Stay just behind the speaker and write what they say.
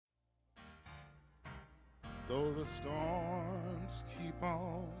Though the storms keep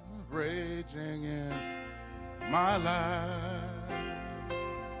on raging in my life,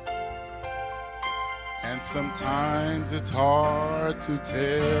 and sometimes it's hard to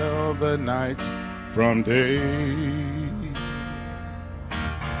tell the night from day,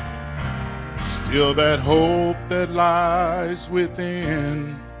 still that hope that lies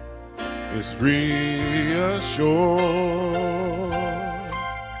within is reassured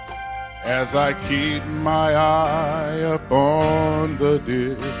as I keep my eye upon the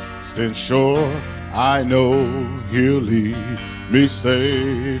distant shore. I know he'll lead me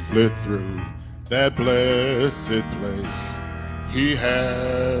safely through that blessed place he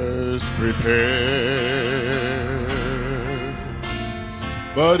has prepared.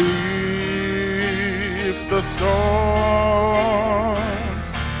 But if the storms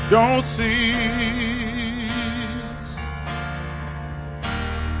don't cease,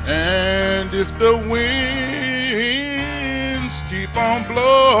 and if the winds keep on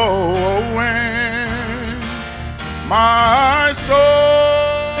blowing, my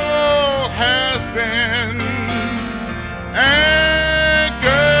soul has been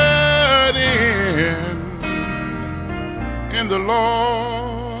anchored in the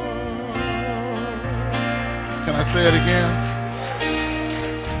Lord. Can I say it again?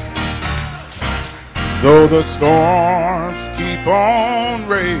 Though the storms keep on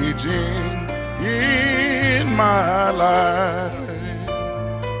raging in my life,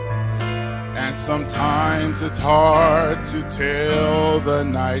 and sometimes it's hard to tell the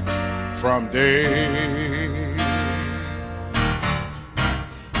night from day,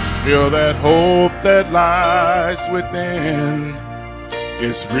 still that hope that lies within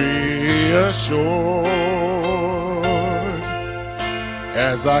is reassured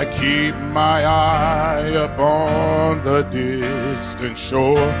as I keep my eye upon the distant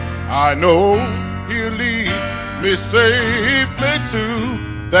shore. I know he'll lead me safely to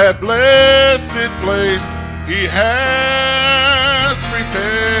that blessed place he has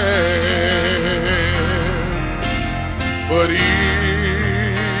prepared. But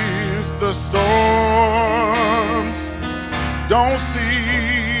if the storms don't cease,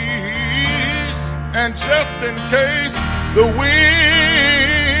 and just in case the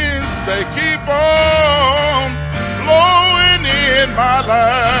winds, they keep on blowing in my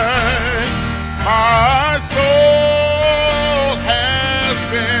life, my soul has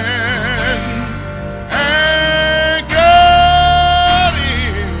been anchored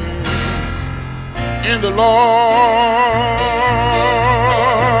in the Lord.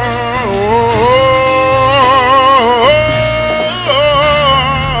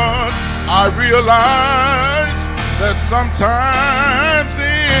 I realize that sometimes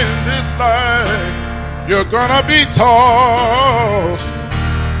in this life you're gonna be tossed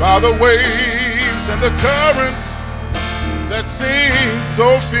by the waves and the currents that seem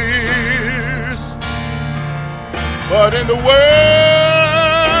so fierce. But in the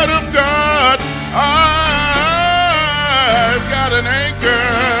Word of God, I've got an anchor,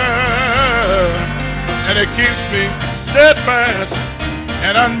 and it keeps me steadfast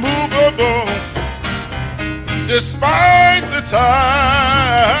and unmovable despite the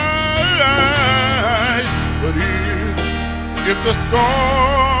tide. But if the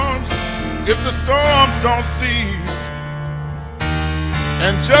storms don't cease,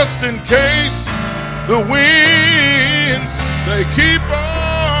 and just in case the winds, they keep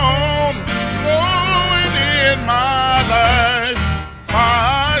on blowing in my life,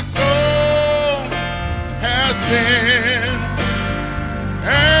 my soul has been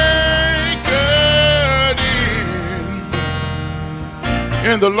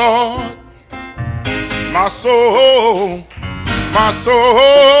in the Lord. My soul, my soul,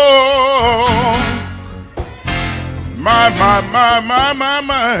 my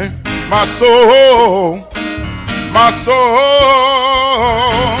soul, my soul,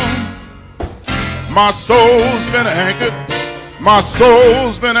 my soul's been anchored, my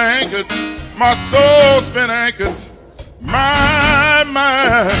soul's been anchored, my soul's been anchored, my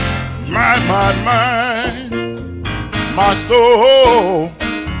soul,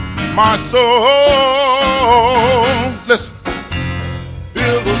 my soul. Listen,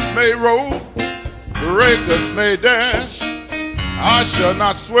 billows may roll, breakers may dash, I shall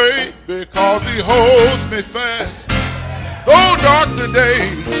not sway because he holds me fast. Though dark the day,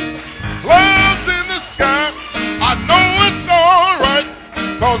 clouds in the sky, I know it's all right,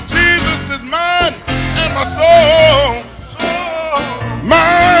 cause Jesus is mine and my soul.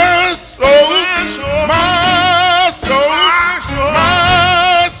 My soul, my soul, my soul,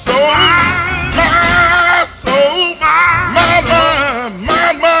 my soul,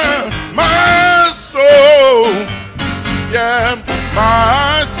 my soul.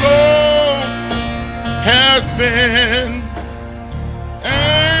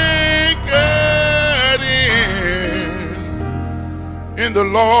 anchored in the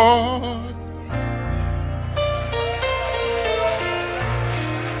Lord.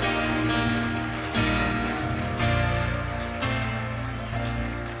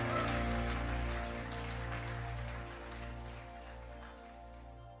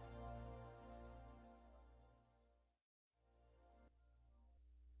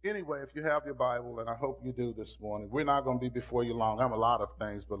 Anyway, if you have your Bible, and I hope you do this morning, we're not going to be before you long. I'm a lot of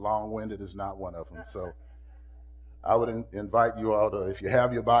things, but long-winded is not one of them. So I would invite you all to, if you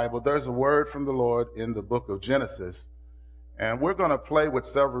have your Bible, there's a word from the Lord in the book of Genesis. And we're going to play with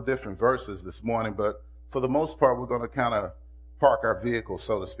several different verses this morning, but for the most part, we're going to kind of park our vehicle,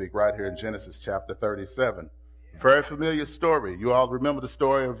 so to speak, right here in Genesis chapter 37. Very familiar story. You all remember the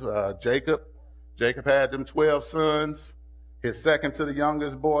story of Jacob. Jacob had them 12 sons. His second to the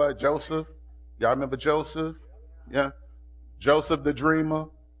youngest boy, Joseph. Y'all remember Joseph? Yeah. Joseph the dreamer.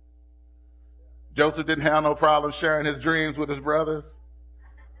 Joseph didn't have no problem sharing his dreams with his brothers.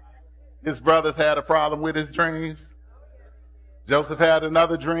 His brothers had a problem with his dreams. Joseph had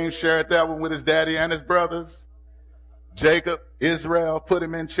another dream, shared that one with his daddy and his brothers. Jacob, Israel, put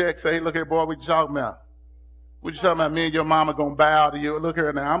him in check. Say, hey, look here, boy, what you talking about? What you talking about? Me and your mama gonna bow to you. Look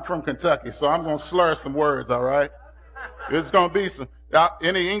here now, I'm from Kentucky, so I'm gonna slur some words, all right? It's going to be some.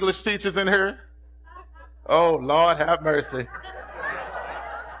 Any English teachers in here? Oh, Lord, have mercy.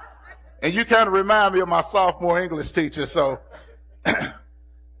 And you kind of remind me of my sophomore English teacher, so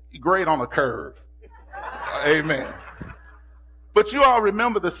great on a curve. Amen. But you all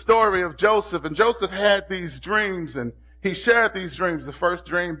remember the story of Joseph, and Joseph had these dreams, and he shared these dreams. The first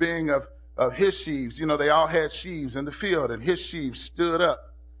dream being of his sheaves. You know, they all had sheaves in the field, and his sheaves stood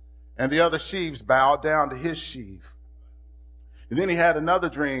up, and the other sheaves bowed down to his sheaf. And then he had another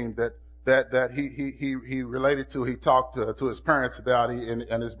dream that he related to. He talked to his parents about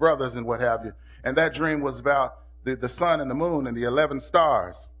and his brothers and what have you. And that dream was about the sun and the moon and the 11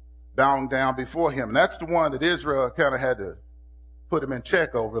 stars bowing down before him. And that's the one that Israel kind of had to put him in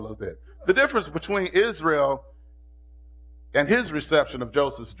check over a little bit. The difference between Israel and his reception of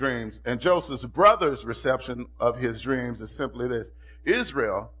Joseph's dreams and Joseph's brother's reception of his dreams is simply this.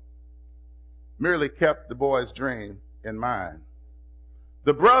 Israel merely kept the boy's dream in mind.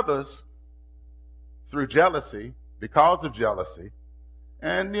 The brothers, through jealousy, because of jealousy,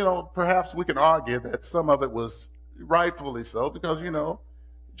 and, you know, perhaps we can argue that some of it was rightfully so because, you know,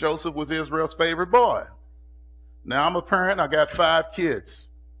 Joseph was Israel's favorite boy. Now, I'm a parent. I got 5 kids.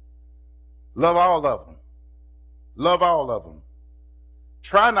 Love all of them. Love all of them.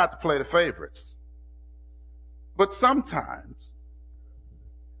 Try not to play the favorites. But sometimes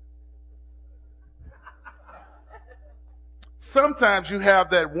you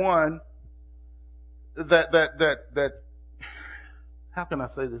have that one that how can I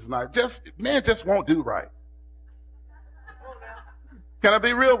say this now? Just won't do right. Can I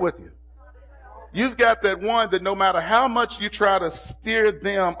be real with you? You've got that one that no matter how much you try to steer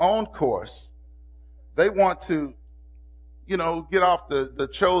them on course, they want to, you know, get off the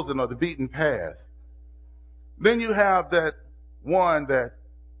chosen or the beaten path. Then you have that one that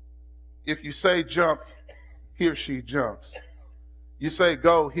if you say jump, he or she jumps. You say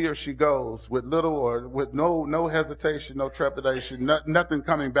go, he or she goes with little or with no hesitation, no trepidation, nothing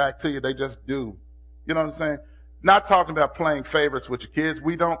coming back to you. They just do. You know what I'm saying? Not talking about playing favorites with your kids.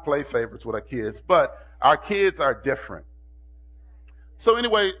 We don't play favorites with our kids, but our kids are different. So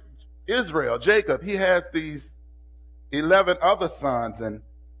anyway, Israel, Jacob, he has these 11 other sons, and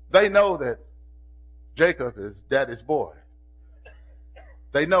they know that Jacob is daddy's boy.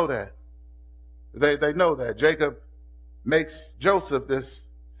 They know that. They know that. Jacob makes Joseph this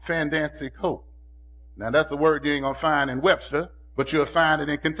fandancy coat. Now, that's a word you ain't going to find in Webster, but you'll find it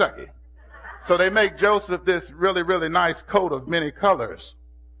in Kentucky. So they make Joseph this really, really nice coat of many colors.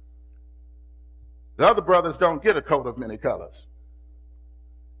 The other brothers don't get a coat of many colors.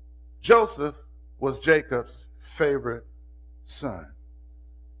 Joseph was Jacob's favorite son.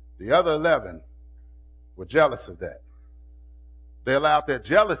 The other 11 were jealous of that. They allowed that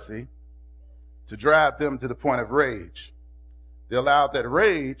jealousy to drive them to the point of rage. They allowed that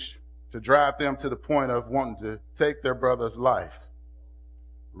rage to drive them to the point of wanting to take their brother's life.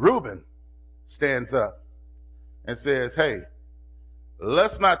 Reuben stands up and says, hey,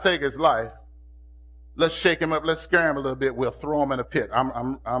 let's not take his life. Let's shake him up. Let's scare him a little bit. We'll throw him in a pit.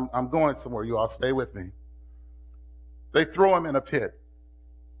 I'm going somewhere. You all stay with me. They throw him in a pit.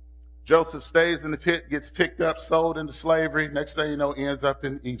 Joseph stays in the pit, gets picked up, sold into slavery. Next thing you know, ends up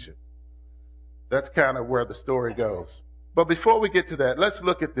in Egypt. That's kind of where the story goes. But before we get to that, let's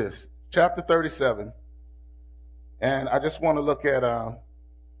look at this. Chapter 37, And I just want to look at,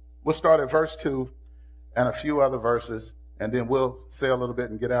 we'll start at verse 2 and a few other verses, and then we'll say a little bit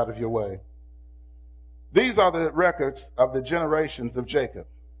and get out of your way. These are the records of the generations of Jacob.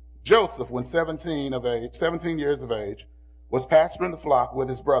 Joseph, when 17 years of age, was pasturing the flock with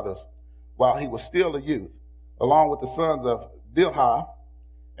his brothers while he was still a youth, along with the sons of Bilhah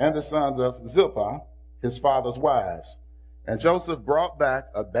and the sons of Zilpah, his father's wives. And Joseph brought back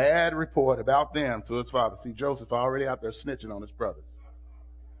a bad report about them to his father. See, Joseph already out there snitching on his brothers.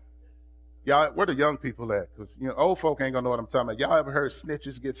 Y'all, where the young people at? Because, old folk ain't going to know what I'm talking about. Y'all ever heard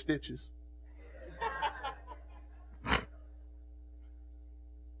snitches get stitches?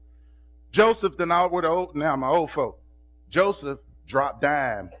 Joseph, now my old folk. Joseph dropped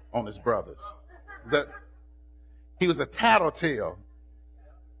dime on his brothers. He was a tattletale.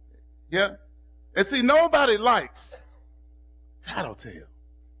 Yeah. And see, nobody likes tattletale.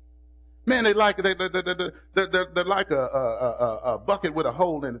 Man, they're like a bucket with a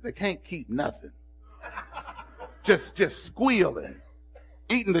hole in it. They can't keep nothing. Just squealing,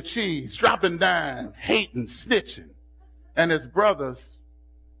 eating the cheese, dropping dime, hating, snitching. And his brothers,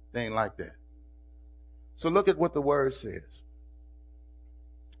 they ain't like that. So look at what the word says.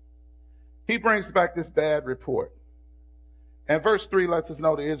 He brings back this bad report. And verse 3 lets us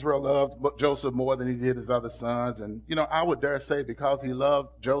know that Israel loved Joseph more than he did his other sons. And, I would dare say because he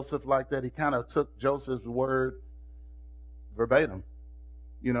loved Joseph like that, he kind of took Joseph's word verbatim.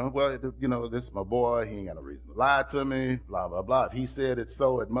 This is my boy. He ain't got no reason to lie to me, blah, blah, blah. If he said it's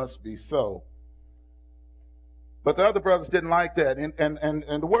so, it must be so. But the other brothers didn't like that.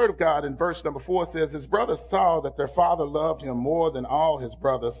 And the word of God in verse number 4 says, his brothers saw that their father loved him more than all his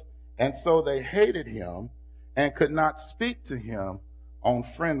brothers, and so they hated him and could not speak to him on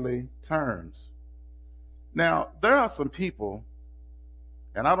friendly terms. Now, there are some people,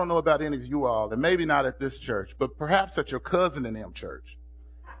 and I don't know about any of you all, and maybe not at this church, but perhaps at your cousin in them church.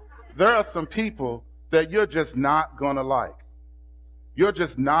 There are some people that you're just not going to like. You're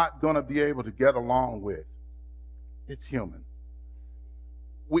just not going to be able to get along with. It's human.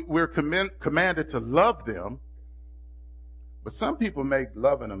 We're commanded to love them, but some people make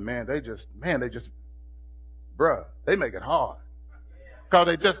loving them, they make it hard because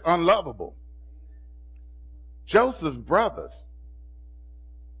they're just unlovable. Joseph's brothers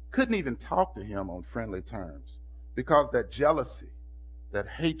couldn't even talk to him on friendly terms because that jealousy, that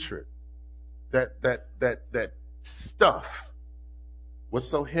hatred, that stuff was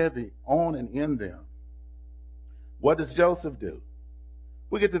so heavy on and in them. What does Joseph do?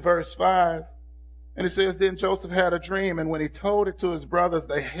 We get to verse 5, and it says, then Joseph had a dream, and when he told it to his brothers,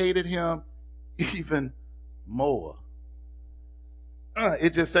 they hated him even more.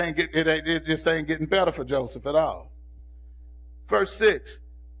 It just ain't getting better for Joseph at all. Verse 6,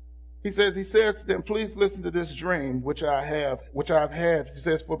 he says to them, please listen to this dream which I have had. He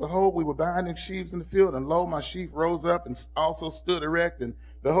says, for behold, we were binding sheaves in the field, and lo, my sheaf rose up and also stood erect, and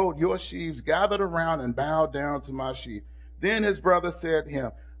behold, your sheaves gathered around and bowed down to my sheaf. Then his brother said to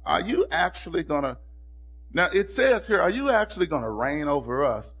him, are you actually gonna, now it says here, are you actually gonna reign over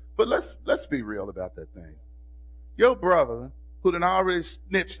us? But let's be real about that thing. Your brother, who done already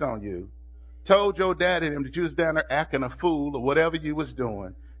snitched on you, told your daddy and him that you was down there acting a fool or whatever you was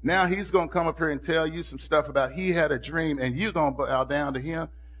doing. Now he's going to come up here and tell you some stuff about he had a dream and you're going to bow down to him.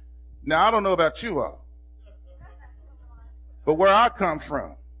 Now, I don't know about you all, but where I come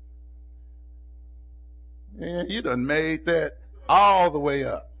from, man, you done made that all the way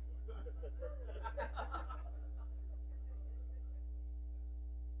up.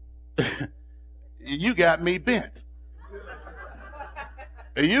 You got me bent.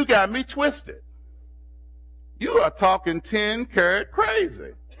 You got me twisted. You are talking 10-carat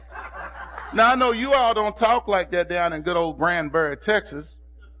crazy. Now, I know you all don't talk like that down in good old Granbury, Texas,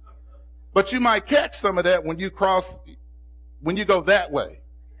 but you might catch some of that when you go that way.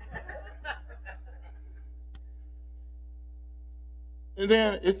 And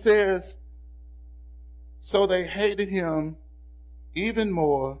then it says, so they hated him even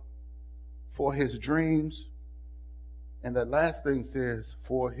more for his dreams. And the last thing says,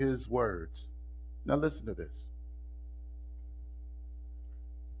 for his words. Now listen to this.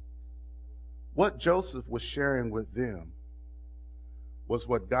 What Joseph was sharing with them was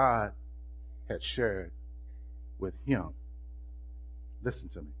what God had shared with him. Listen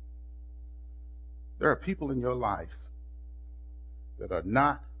to me. There are people in your life that are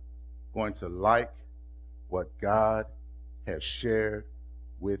not going to like what God has shared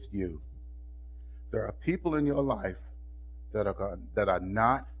with you. There are people in your life that are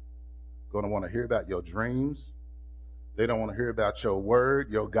not going to want to hear about your dreams. They don't want to hear about your word,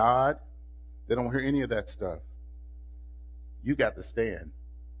 your God. They don't want to hear any of that stuff. You got to stand.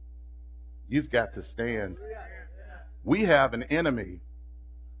 You've got to stand. We have an enemy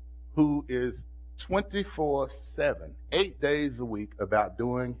who is 24/7, 8 days a week about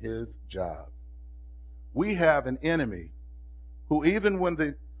doing his job. We have an enemy who, even when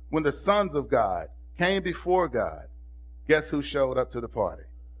the sons of God came before God, guess who showed up to the party?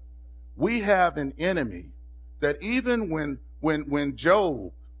 We have an enemy that even when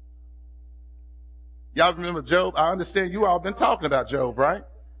Job, y'all remember Job? I understand you all been talking about Job, right?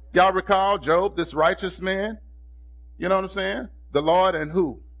 Y'all recall Job, this righteous man? You know what I'm saying? The Lord and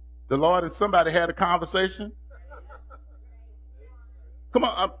who? The Lord and somebody had a conversation. Come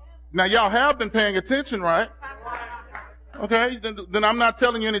on. Now, y'all have been paying attention, right? Okay. Then I'm not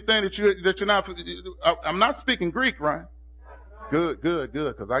telling you anything that you're not. I'm not speaking Greek, right? Good,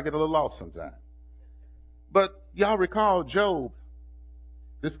 because I get a little lost sometimes. But y'all recall Job,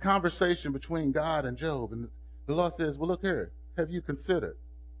 this conversation between God and Job. And the Lord says, well, look here. Have you considered?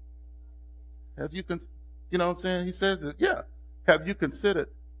 You know what I'm saying? He says it. Yeah. Have you considered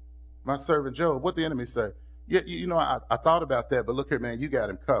my servant Job? What the enemy say? Yeah, I thought about that, but look here, man, you got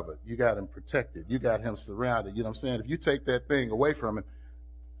him covered. You got him protected. You got him surrounded. You know what I'm saying? If you take that thing away from him,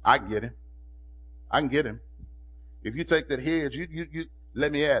 I can get him. I can get him. If you take that hedge, you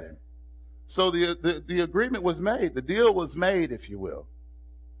let me at him. So the agreement was made. The deal was made, if you will.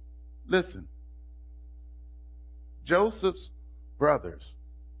 Listen, Joseph's brothers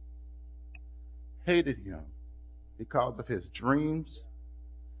hated him because of his dreams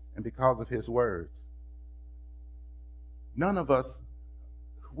and because of his words. None of us,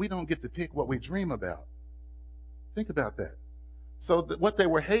 we don't get to pick what we dream about. Think about that. So what they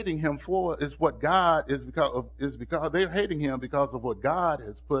were hating him for is what God is because they're hating him because of what God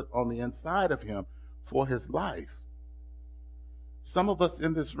has put on the inside of him for his life. Some of us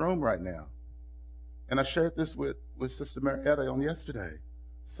in this room right now, and I shared this with Sister Marietta on yesterday.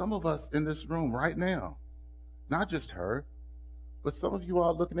 Some of us in this room right now, not just her, but some of you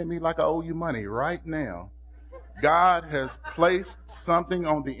are looking at me like I owe you money right now. God has placed something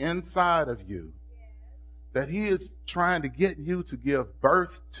on the inside of you that he is trying to get you to give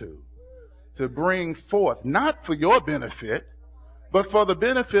birth to bring forth, not for your benefit, but for the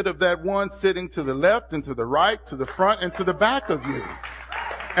benefit of that one sitting to the left and to the right, to the front and to the back of you.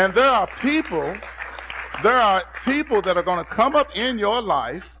 And there are people that are going to come up in your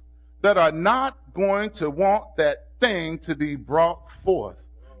life that are not going to want that thing to be brought forth.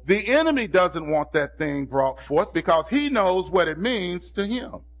 The enemy doesn't want that thing brought forth because he knows what it means to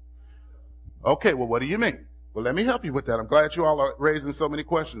him. Okay, well, what do you mean? Well, let me help you with that. I'm glad you all are raising so many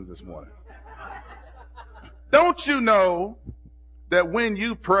questions this morning. Don't you know that when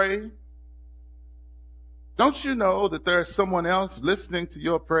you pray, don't you know that there's someone else listening to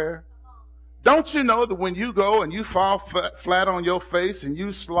your prayer? Don't you know that when you go and you fall flat on your face and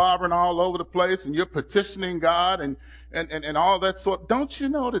you slobbering all over the place and you're petitioning God and all that sort, don't you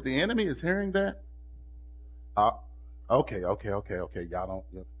know that the enemy is hearing that? Okay. Y'all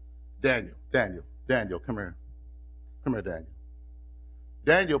don't. Daniel, come here. Come here, Daniel.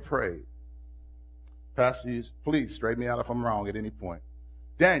 Daniel prayed. Pastor, please straighten me out if I'm wrong at any point.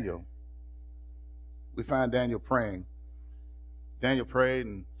 Daniel, we find Daniel praying. Daniel prayed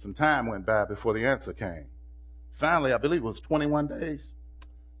and some time went by before the answer came. Finally, I believe it was 21 days.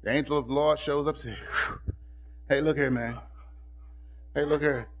 The angel of the Lord shows up and says, hey, look here, man. Hey, look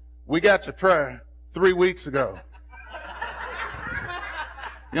here. We got your prayer 3 weeks ago.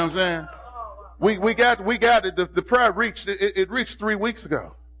 You know what I'm saying? We got it. The prayer reached, it reached 3 weeks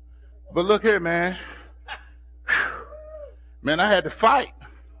ago. But look here, man. Man, I had to fight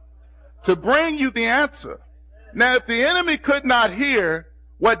to bring you the answer. Now, if the enemy could not hear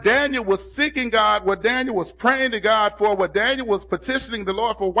what Daniel was seeking God, what Daniel was praying to God for, what Daniel was petitioning the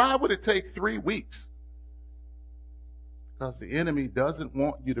Lord for, why would it take 3 weeks? Because the enemy doesn't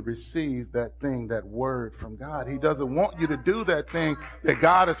want you to receive that thing, that word from God. He doesn't want you to do that thing that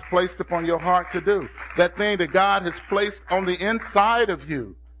God has placed upon your heart to do. That thing that God has placed on the inside of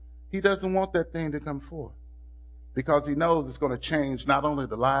you. He doesn't want that thing to come forth. Because he knows it's going to change not only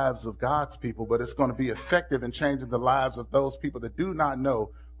the lives of God's people, but it's going to be effective in changing the lives of those people that do not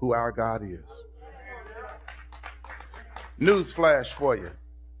know who our God is. News flash for you.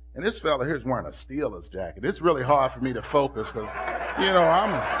 And this fella here's wearing a Steelers jacket. It's really hard for me to focus because,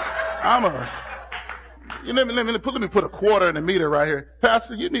 let me put a quarter in the meter right here.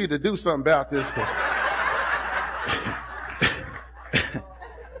 Pastor, you need to do something about this.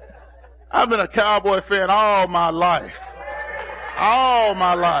 I've been a Cowboy fan all my life. All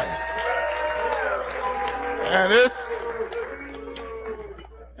my life.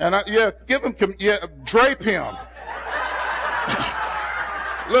 And drape him.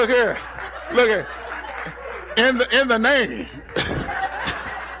 Look here. Look here. In the name.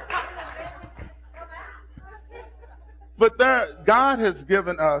 But God has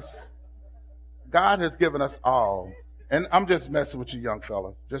given us all. And I'm just messing with you, young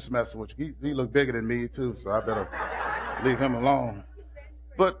fella. Just messing with you. He look bigger than me too, so I better leave him alone.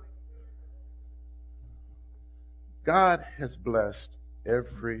 But God has blessed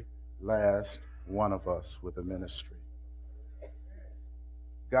every last one of us with a ministry.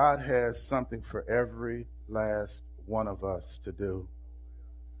 God has something for every last one of us to do.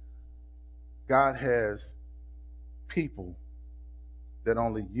 God has people that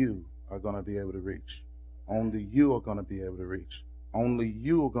only you are going to be able to reach. Only you are going to be able to reach. Only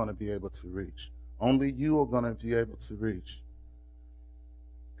you are going to be able to reach. Only you are going to be able to reach.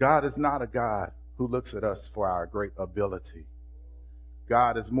 God is not a God who looks at us for our great ability.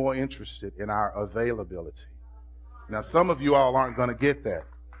 God is more interested in our availability. Now, some of you all aren't going to get that.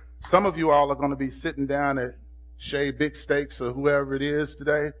 Some of you all are going to be sitting down at Shea Big Steaks or whoever it is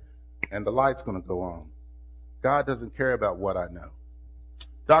today, and the light's going to go on. God doesn't care about what I know.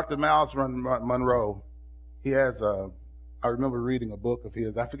 Dr. Miles Monroe, he has I remember reading a book of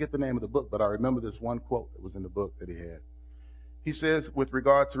his. I forget the name of the book, but I remember this one quote that was in the book that he had. He says, with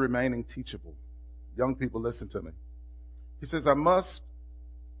regard to remaining teachable, young people, listen to me. He says, I must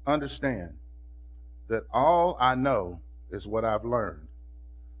understand that all I know is what I've learned.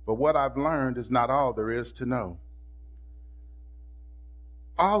 But what I've learned is not all there is to know.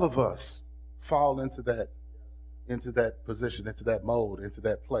 All of us fall into that position, into that mold, into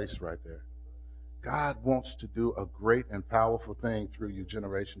that place right there. God wants to do a great and powerful thing through you,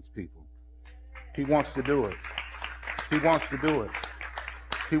 Generations people. He wants to do it. He wants to do it.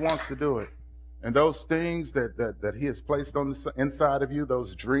 He wants to do it. And those things that he has placed on the inside of you,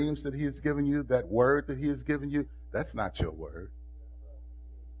 those dreams that he has given you, that word that he has given you, that's not your word.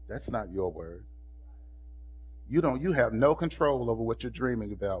 That's not your word. You have no control over what you're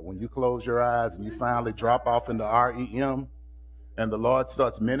dreaming about. When you close your eyes and you finally drop off into REM and the Lord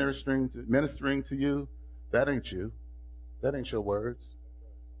starts ministering to you, that ain't you. That ain't your words.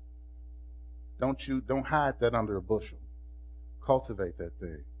 Don't hide that under a bushel. Cultivate that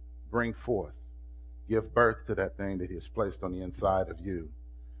thing. Bring forth. Give birth to that thing that he has placed on the inside of you.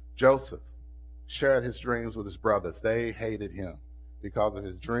 Joseph shared his dreams with his brothers. They hated him because of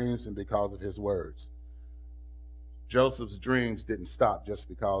his dreams and because of his words. Joseph's dreams didn't stop just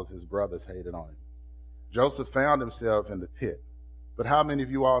because his brothers hated on him. Joseph found himself in the pit. But how many of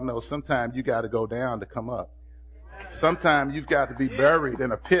you all know sometimes you got to go down to come up? Sometimes you've got to be buried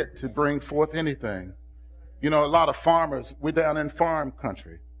in a pit to bring forth anything. You know, a lot of farmers, we're down in farm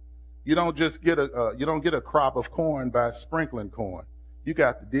country. You don't just get a crop of corn by sprinkling corn. You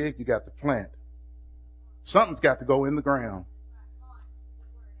got to dig, you got to plant. Something's got to go in the ground.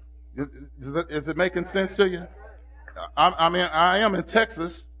 Is it making sense to you? I am in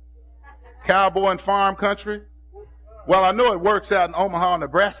Texas, cowboy and farm country. Well, I know it works out in Omaha,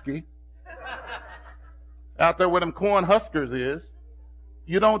 Nebraska, out there where them corn huskers is.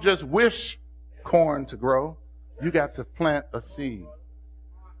 You don't just wish corn to grow. You got to plant a seed.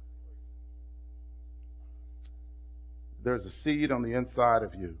 There's a seed on the inside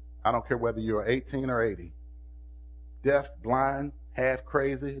of you. I don't care whether you're 18 or 80. Deaf, blind, half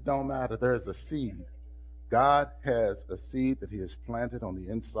crazy, it don't matter. There's a seed. God has a seed that he has planted on the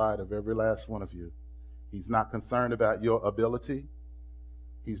inside of every last one of you. He's not concerned about your ability.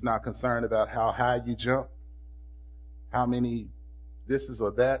 He's not concerned about how high you jump, how many thises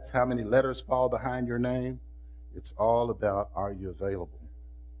or that's, how many letters fall behind your name. It's all about, are you available?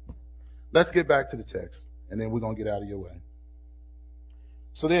 Let's get back to the text, and then we're going to get out of your way.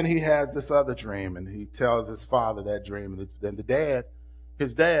 So then he has this other dream, and he tells his father that dream. And then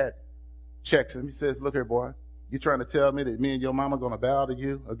his dad checks him. He says, look here, boy, you trying to tell me that me and your mama going to bow to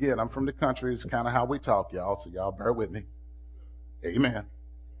you? Again, I'm from the country. It's kind of how we talk, y'all, so y'all bear with me. Amen.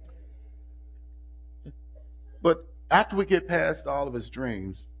 But after we get past all of his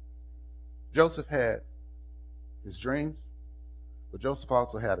dreams, Joseph had his dreams, but Joseph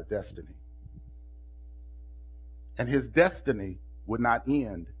also had a destiny. And his destiny would not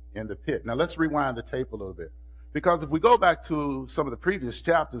end in the pit. Now let's rewind the tape a little bit. Because if we go back to some of the previous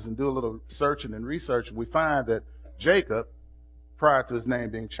chapters and do a little searching and researching, we find that Jacob, prior to his name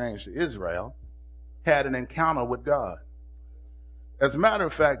being changed to Israel, had an encounter with God. As a matter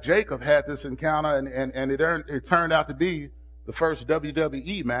of fact, Jacob had this encounter, and it turned out to be the first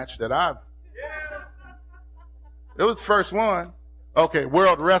WWE match that it was the first one. Okay,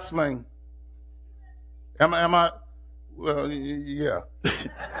 World Wrestling. Am I? Well, yeah.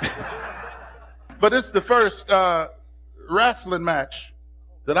 But it's the first wrestling match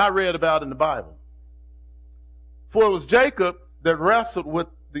that I read about in the Bible. For it was Jacob that wrestled with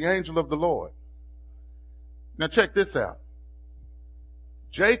the angel of the Lord. Now check this out.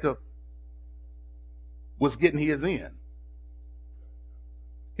 Jacob was getting his end.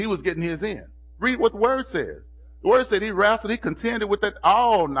 He was getting his end. Read what the word says. The word said he wrestled, he contended with that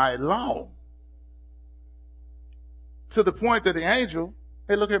all night long. To the point that the angel,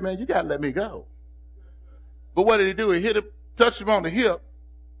 hey, look here, man, you got to let me go. But what did he do? He hit him, touched him on the hip.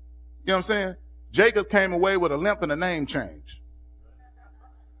 You know what I'm saying? Jacob came away with a limp and a name change.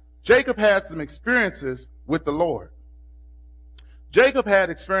 Jacob had some experiences with the Lord. Jacob had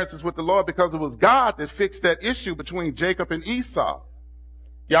experiences with the Lord because it was God that fixed that issue between Jacob and Esau.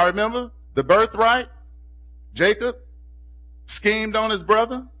 Y'all remember the birthright? Jacob schemed on his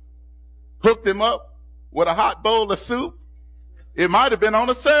brother, hooked him up with a hot bowl of soup. It might have been on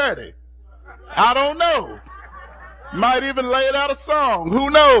a Saturday. I don't know. Might even laid out a song. Who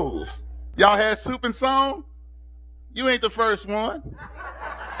knows? Y'all had soup and song? You ain't the first one.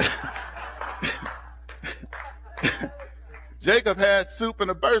 Jacob had soup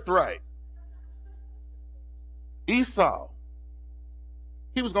and a birthright. Esau,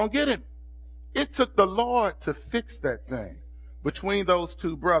 he was going to get him. It took the Lord to fix that thing between those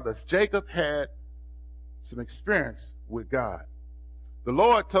two brothers. Jacob had some experience with God. The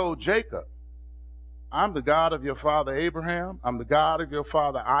Lord told Jacob, I'm the God of your father Abraham. I'm the God of your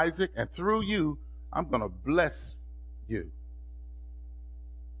father Isaac. And through you, I'm going to bless you.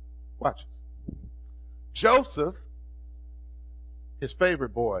 Watch this. Joseph, his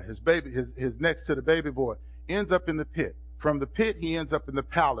favorite boy, his baby, his next to the baby boy, ends up in the pit. From the pit, he ends up in the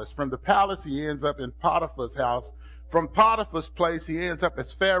palace. From the palace, he ends up in Potiphar's house. From Potiphar's place, he ends up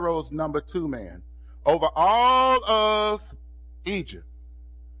as Pharaoh's number 2 man over all of Egypt.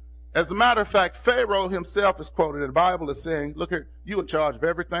 As a matter of fact, Pharaoh himself is quoted in the Bible as saying, look here, you in charge of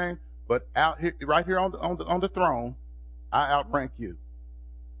everything, but out here, right here on the throne, I outrank you.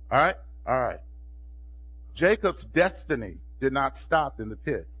 All right? All right. Jacob's destiny did not stop in the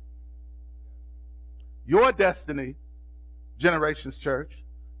pit. Your destiny, Generations Church,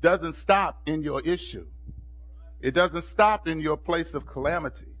 doesn't stop in your issue. It doesn't stop in your place of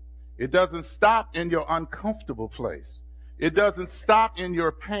calamity. It doesn't stop in your uncomfortable place. It doesn't stop in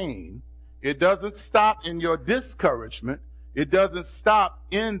your pain. It doesn't stop in your discouragement. It doesn't stop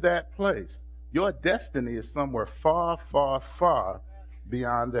in that place. Your destiny is somewhere far, far, far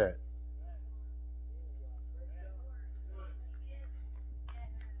beyond that.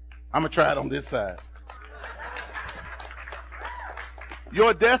 I'm going to try it on this side.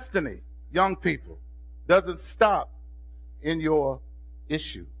 Your destiny, young people, doesn't stop in your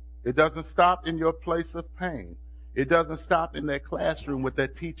issue. It doesn't stop in your place of pain. It doesn't stop in that classroom with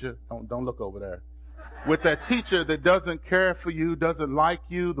that teacher. Don't look over there. With that teacher that doesn't care for you, doesn't like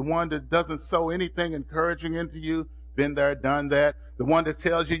you, the one that doesn't sow anything encouraging into you. Been there, done that. The one that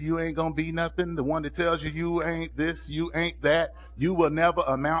tells you you ain't going to be nothing. The one that tells you ain't this, you ain't that. You will never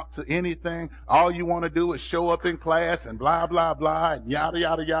amount to anything. All you want to do is show up in class and blah, blah, blah, and yada,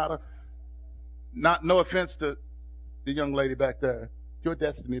 yada, yada. No offense to the young lady back there. Your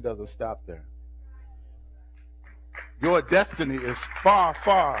destiny doesn't stop there. Your destiny is far,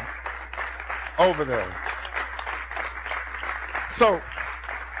 far over there. So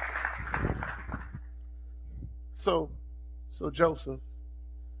Joseph,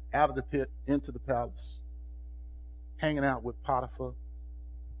 out of the pit, into the palace, hanging out with Potiphar.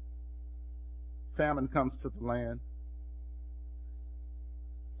 Famine comes to the land.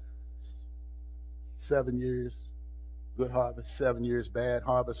 7 years, good harvest. 7 years, bad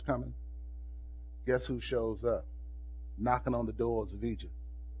harvest coming. Guess who shows up? Knocking on the doors of Egypt.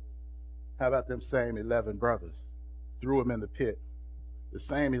 How about them same 11 brothers? Threw him in the pit. The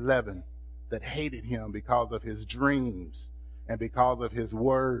same 11 that hated him because of his dreams and because of his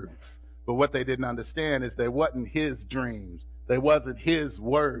words. But what they didn't understand is they wasn't his dreams. They wasn't his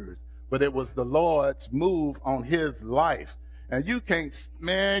words. But it was the Lord's move on his life. And you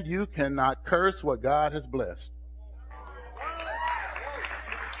cannot curse what God has blessed.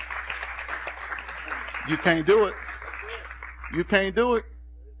 You can't do it. You can't do it.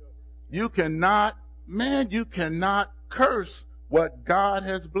 You cannot curse what God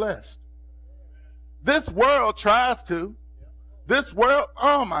has blessed. This world tries to. This world,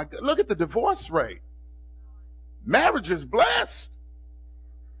 oh my God, look at the divorce rate. Marriage is blessed.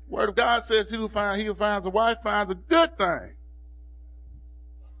 Word of God says he who finds a wife finds a good thing.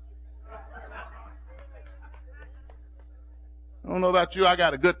 I don't know about you, I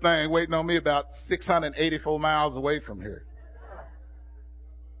got a good thing waiting on me about 684 miles away from here.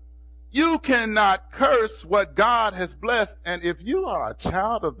 You cannot curse what God has blessed. And if you are a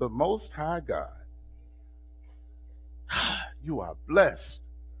child of the Most High God, you are blessed.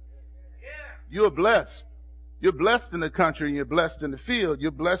 You're blessed. You're blessed in the country and you're blessed in the field.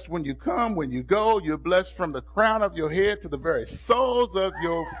 You're blessed when you come, when you go. You're blessed from the crown of your head to the very soles of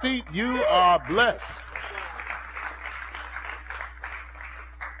your feet. You are blessed.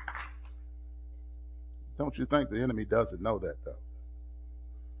 Don't you think the enemy doesn't know that, though?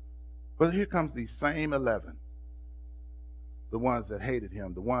 But here comes these same 11, the ones that hated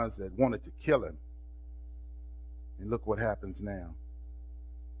him, the ones that wanted to kill him. And look what happens now.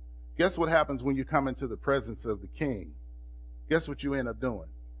 Guess what happens when you come into the presence of the king? Guess what you end up doing?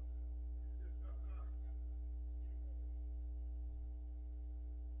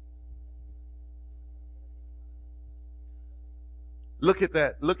 Look at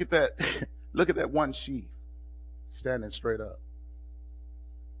that. Look at that. Look at that one sheaf standing straight up.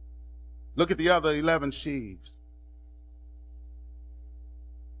 Look at the other 11 sheaves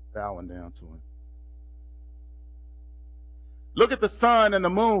bowing down to him. Look at the sun and the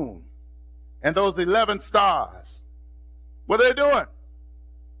moon and those 11 stars. What are they doing?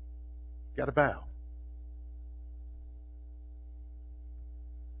 Got to bow.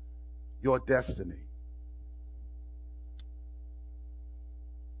 Your destiny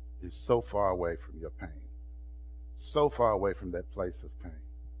is so far away from your pain, so far away from that place of pain,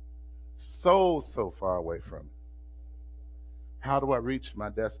 so far away from it. How do I reach my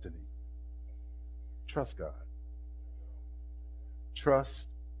destiny? Trust God. Trust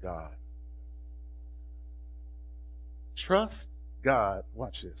God. Trust God.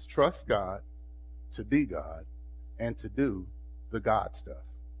 Watch this. Trust God to be God and to do the God stuff.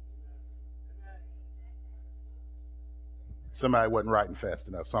 Somebody wasn't writing fast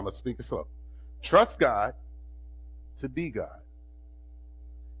enough, so I'm going to speak it slow. Trust God to be God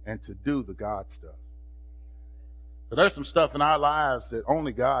and to do the God stuff. But there's some stuff in our lives that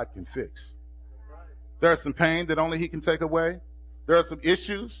only God can fix. There's some pain that only He can take away. There are some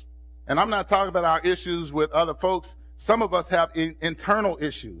issues, and I'm not talking about our issues with other folks. Some of us have internal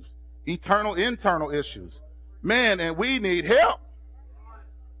issues, internal issues. Man, and we need help.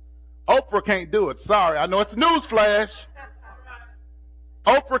 Oprah can't do it. Sorry, I know it's a news flash.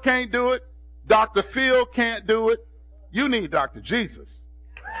 Oprah can't do it. Dr. Phil can't do it. You need Dr. Jesus.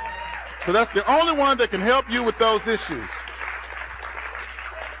 So that's the only one that can help you with those issues.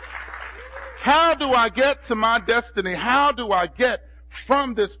 How do I get to my destiny? How do I get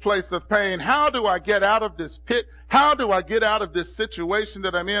from this place of pain? How do I get out of this pit? How do I get out of this situation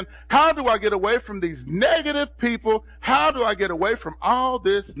that I'm in? How do I get away from these negative people? How do I get away from all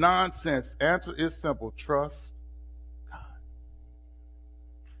this nonsense? Answer is simple. Trust God.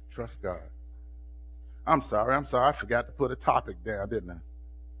 Trust God. I'm sorry. I forgot to put a topic down, didn't I?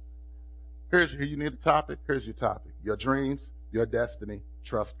 Here, you need a topic. Here's your topic. Your dreams, your destiny,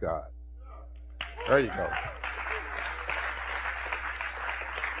 trust God. There you go.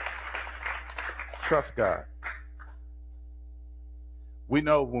 Trust God. We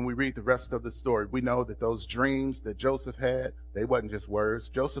know when we read the rest of the story, we know that those dreams that Joseph had, they wasn't just words.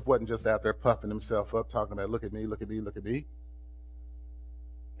 Joseph wasn't just out there puffing himself up, talking about, look at me, look at me, look at me.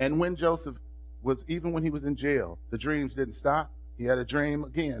 And when Joseph was, even when he was in jail, the dreams didn't stop. He had a dream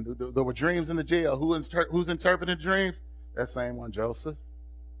again. There were dreams in the jail. Who's interpreting dreams? That same one, Joseph.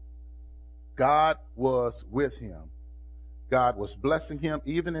 God was with him. God was blessing him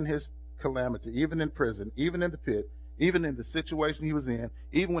even in his calamity, even in prison, even in the pit, even in the situation he was in,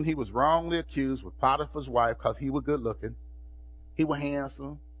 even when he was wrongly accused with Potiphar's wife because he was good looking. He was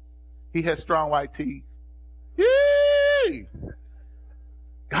handsome. He had strong white teeth. Yay!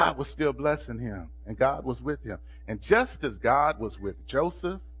 God was still blessing him, and God was with him. And just as God was with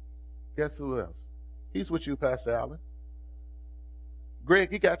Joseph, guess who else? He's with you, Pastor Allen.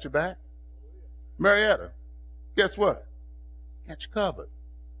 Greg, he got your back. Marietta, guess what? Got you covered.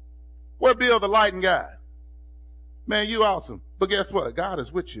 Where Bill, the lighting guy? Man, you awesome. But guess what? God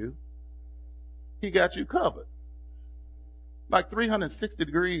is with you. He got you covered. Like 360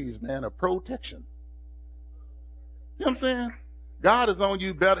 degrees, man, of protection. You know what I'm saying? God is on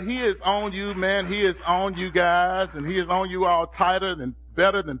you better. He is on you, man. He is on you guys, and He is on you all tighter and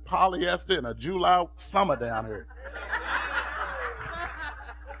better than polyester in a July summer down here.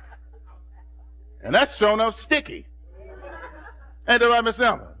 And that's showing up sticky. Ain't that right, Miss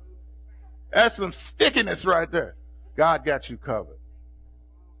Emma? That's some stickiness right there. God got you covered.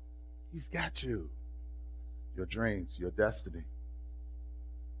 He's got you. Your dreams, your destiny.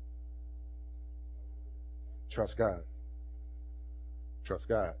 Trust God. Trust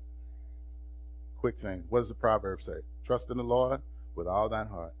God. Quick thing. What does the proverb say? Trust in the Lord with all thine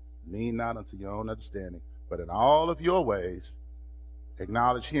heart Lean not unto your own understanding, but in all of your ways,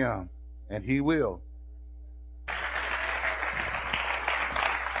 acknowledge him, and he will